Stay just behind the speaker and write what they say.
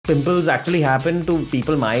pimples actually happen to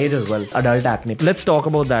people my age as well, adult acne. Let's talk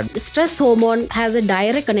about that. Stress hormone has a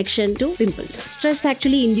direct connection to pimples. Stress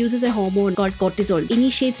actually induces a hormone called cortisol,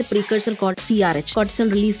 initiates a precursor called CRH,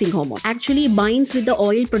 cortisol releasing hormone. Actually binds with the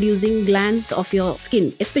oil producing glands of your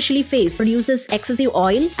skin, especially face, produces excessive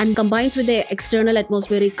oil and combines with the external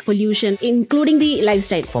atmospheric pollution, including the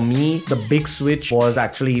lifestyle. For me, the big switch was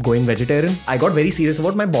actually going vegetarian. I got very serious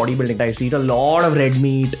about my bodybuilding. I used to eat a lot of red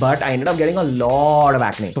meat, but I ended up getting a lot of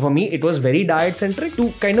acne. So for me, it was very diet centric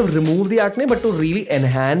to kind of remove the acne, but to really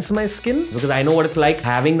enhance my skin, because I know what it's like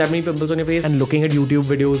having that many pimples on your face and looking at YouTube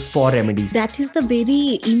videos for remedies. That is the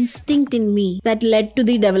very instinct in me that led to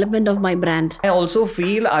the development of my brand. I also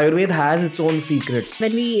feel Ayurveda has its own secrets.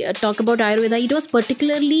 When we talk about Ayurveda, it was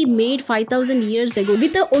particularly made 5,000 years ago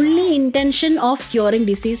with the only intention of curing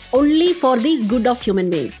disease, only for the good of human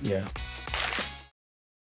beings. Yeah.